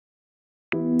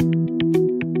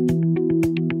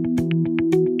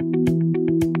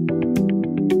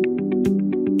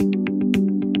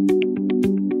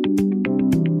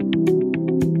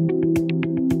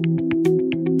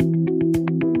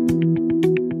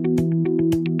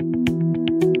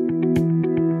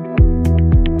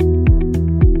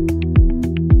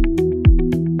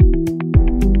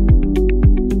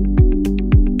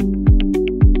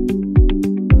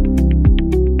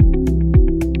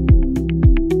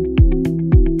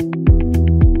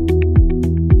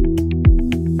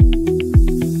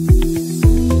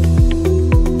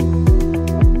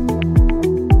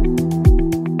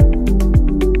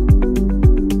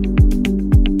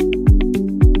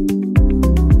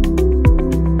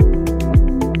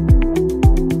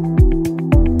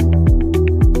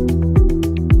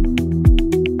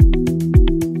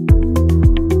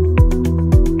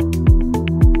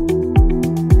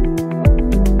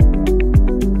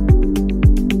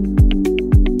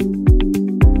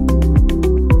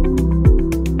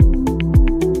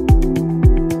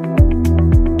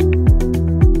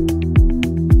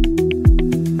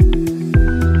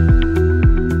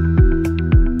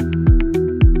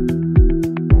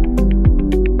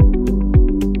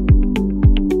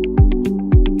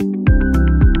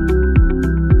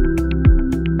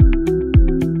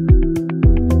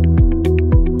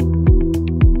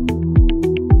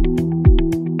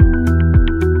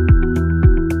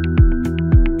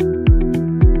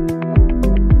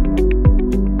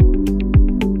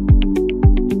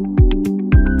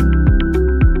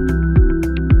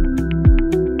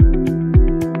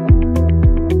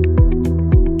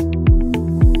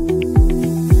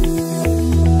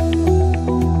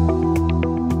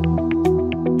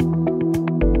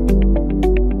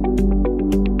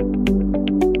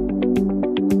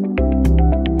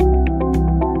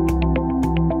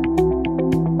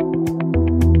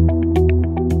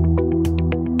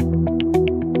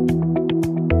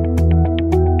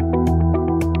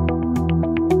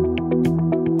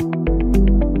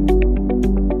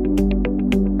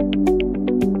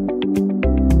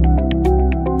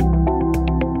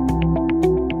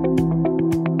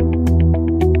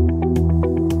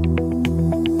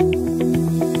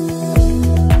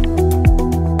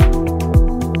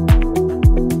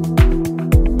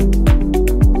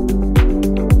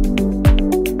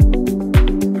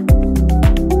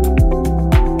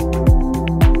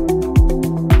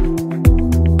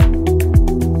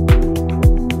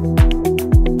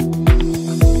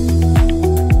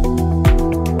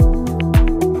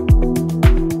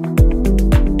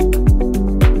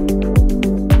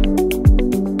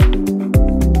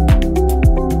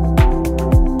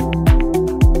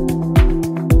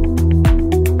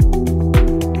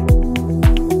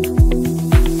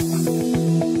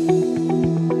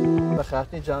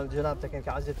ئەوانەی جەناب دەکەن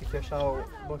کە عەزیەتی کێشا و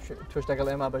بۆ تۆش لەگەڵ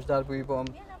ئێمە بەشدار بووی بۆم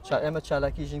ئێمە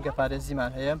چالاکی ژینگە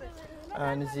پارێزیمان هەیە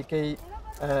نزیکەی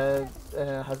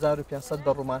 1500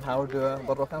 بەڕوومان هاوردووە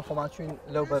بەڕۆکان خۆمان چوین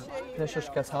لەو بەر پێشش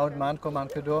کەس هاوردمان کۆمان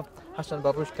کردو هەشتن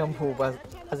بەڕوش کەم بوو بە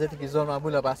حەزێتێکی زۆرمان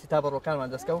بوو لە ڕاستی تا بەڕۆکانمان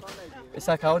دەستکە و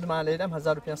ئێستا هاوردمان لێدەم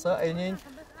 1500 ئەینین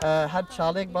هەر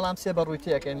چاڵێک بەڵام سێ بەڕووی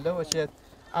تێکەین لەوە چێت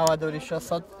ئاوا دەوری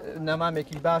 600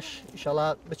 نەمامێکی باش ئیشەڵا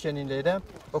بچێنین لێرە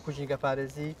وەکو ژینگە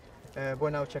پارێزی بۆ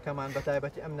ناوچەکەمان بە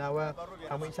تایبەتی ئەم ناوە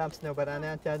هەموو ئینسان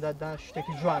سنەوبەرانیان تیادادا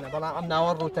شتێکی جوانە بەڵام ئەم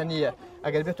ناوە ڕوتە نییە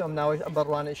ئەگەر بێت ئەم ناوەی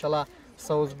بەڕوانە ئیشەڵا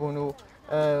سەوز بوون و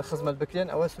خزمەت بکرێن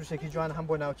ئەوە سروشتێکی جوان هەم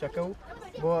بۆ ناوچەکە و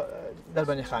بۆ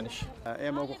دەربەندیخانیش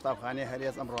ئێمە وەکو قوتابخانەی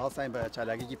هەرێز ئەمڕۆ هەڵساین بە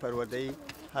چالاکێکی پەروەردەی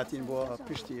هاتین بۆ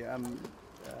پشتی ئەم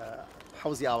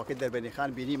حوزی ئاوەکەی دەربەندیخان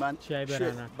بینیمان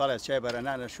بەڵێ چای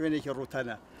بەرەنانە شوێنێکی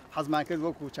ڕوتەنە حەزمان کرد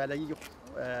وەکو چالاکی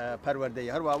پەروەردەی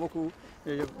هەروە وەکو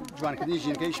جوانکردنی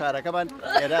ژینگەی شارەکەمان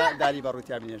ئێرە داری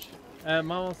بەڕووتیا بینێش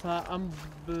مامۆستا ئەم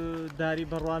داری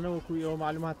بەڕوانە وەکو ئێوە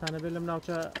معلوماتانە بێت لەم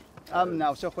ناوچە ئەم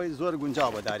ناوچە خۆی زۆر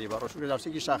گونجاو بە داری بەڕۆژ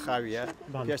ناوچێکی شاخاویە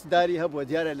پێشداری هەبووە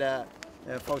دیارە لە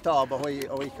فەوتاوە بەهۆی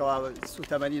ئەوەی کەوا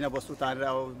سوتەمەنینە بۆ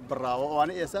سووتانرا و بڕاوە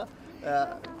ئەوانە ئێستا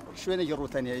شوێنێکی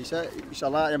ڕوتەنیە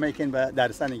ئیشەڵا ئێمەیکەین بە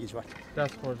دارستانێکی جوان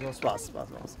دەست خۆش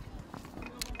سپاس.